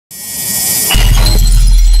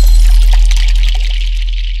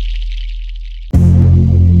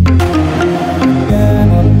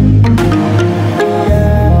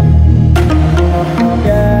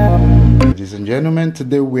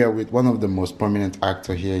one of the most prominent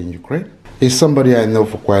actors here in Ukraine. He's somebody I know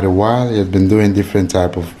for quite a while. He has been doing different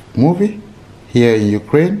type of movie here in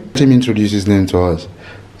Ukraine. Let him introduce his name to us.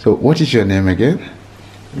 So what is your name again?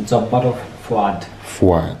 It's a part of FUAD.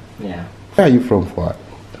 FUAD. Yeah. Where are you from, FUAD?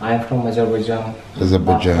 I'm from Azerbaijan.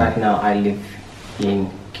 Azerbaijan. But right now I live in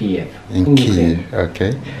Kiev. In Kiev,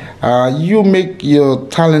 okay. You make your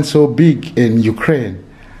talent so big in Ukraine.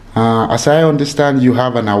 As I understand, you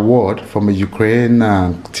have an award from a Ukraine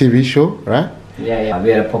TV show, right? Yeah,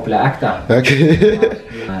 very popular actor. Okay.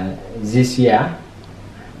 This year,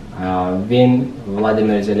 when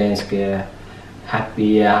Vladimir Zelensky,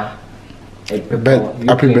 happy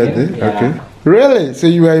birthday, yeah. Okay. Really? So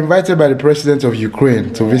you were invited by the president of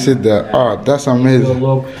Ukraine to visit the art. That's amazing.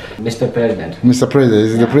 Look, Mr. President. Mr. President,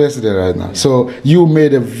 he's the president right now. So you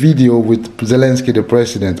made a video with Zelensky, the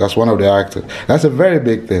president, as one of the actors. That's a very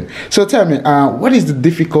big thing. So tell me, what is the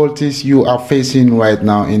difficulties you are facing right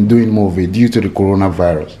now in doing movie due to the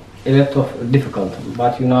coronavirus? A lot of difficult,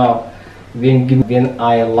 but you know, when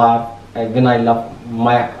I love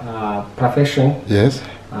my profession. Yes.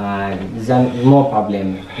 Then no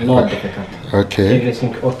problem, no difficult. Okay.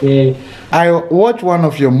 Everything okay. I watched one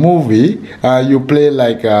of your movie. You play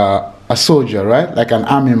like a soldier, right? Like an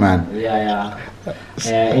army man. Yeah.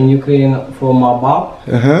 In Ukraine, from above,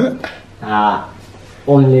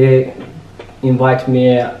 only invite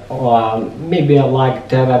me, maybe like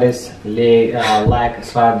terrorists, like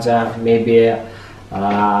soldier, maybe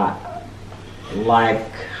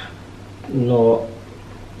like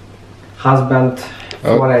husband.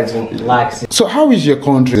 So how is your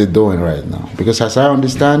country doing right now? Because as I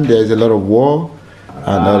understand, there is a lot of war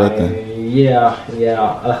and other things. Yeah.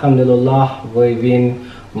 Alhamdulillah, we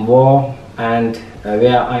win war, and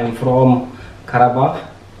where I'm from, Karabakh.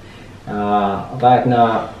 Right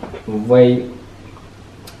now, we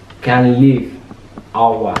can leave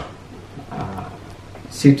our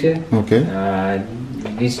city. Okay.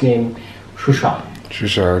 This name Shusha.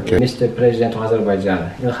 Shusha. Okay. Mr. President of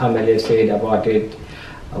Azerbaijan, Ilham said about it.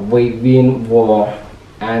 We win war,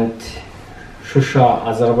 and Shusha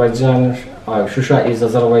is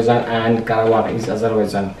Azerbaijan and Karabakh is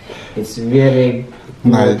Azerbaijan. It's very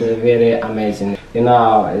nice. Good, very amazing. You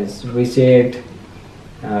know, as we said,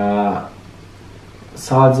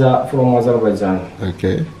 soldier from Azerbaijan.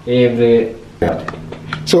 Okay.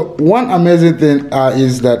 So one amazing thing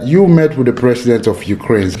is that you met with the president of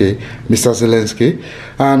Ukraine, Mr. Zelensky,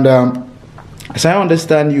 and as I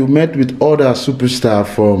understand, you met with other superstars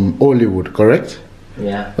from Hollywood, correct?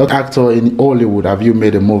 Yeah. What actor in Hollywood have you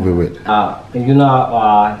made a movie with? You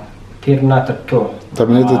know, Terminator 2.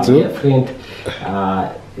 Terminator 2? Yeah, friend.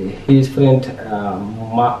 His friend,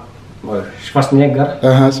 Schwarzenegger.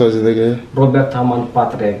 Schwarzenegger. Robert Hammond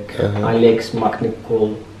Patrick, Alex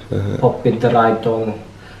McNichol, Poppy Drayton,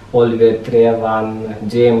 Oliver Trevan,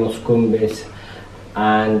 James Cumbes,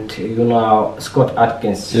 and you know Scott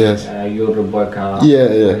Atkins. Yes. Your boy.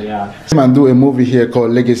 Yeah. Man, do a movie here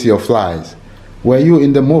called Legacy of Flies. Were you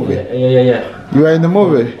in the movie? Yeah. You were in the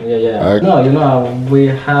movie? Yeah. Okay. No, you know, we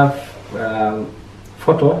have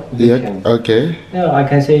photo. Yeah. Okay. Yeah, I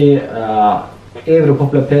can say every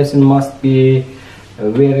popular person must be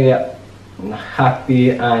very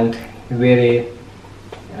happy and very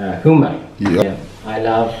human. Yeah. I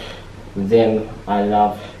love them. I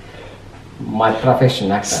love my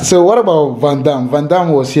profession, actor. So what about Van Damme? Van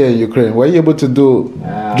Damme was here in Ukraine. Were you able to do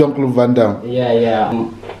Jean-Claude Van Damme? Yeah.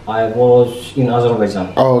 I was in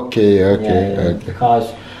Azerbaijan. Okay.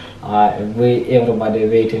 Because everybody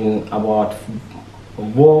waiting about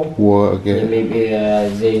war. Okay. Maybe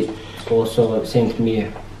they also sent me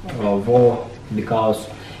war because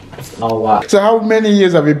it's our. So how many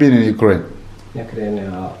years have you been in Ukraine?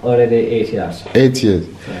 Already 8 years. 8 years.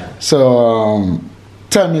 Yeah. So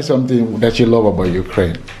tell me something that you love about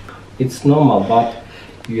Ukraine. It's normal, but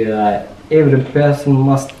every person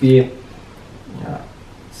must be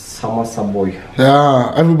само собой.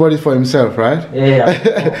 Yeah, everybody for himself, right? Yeah.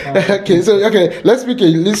 Okay, let's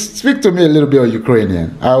speak to me a little bit of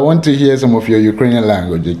Ukrainian. I want to hear some of your Ukrainian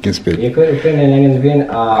language you can speak. Ukrainian language, when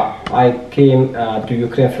I came to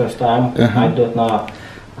Ukraine first time, I don't know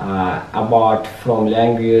about from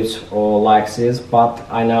language or like this, but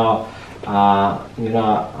I know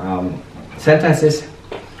sentences.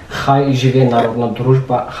 Хай живе народна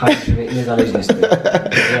дружба, хай живе незалежність.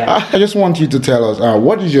 I just want you to tell us,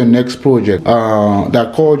 what is your next project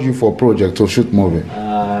that called you for a project to shoot movie?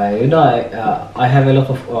 I have a lot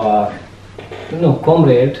of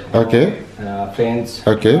comrades, friends.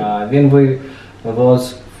 Okay. When we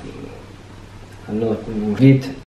was with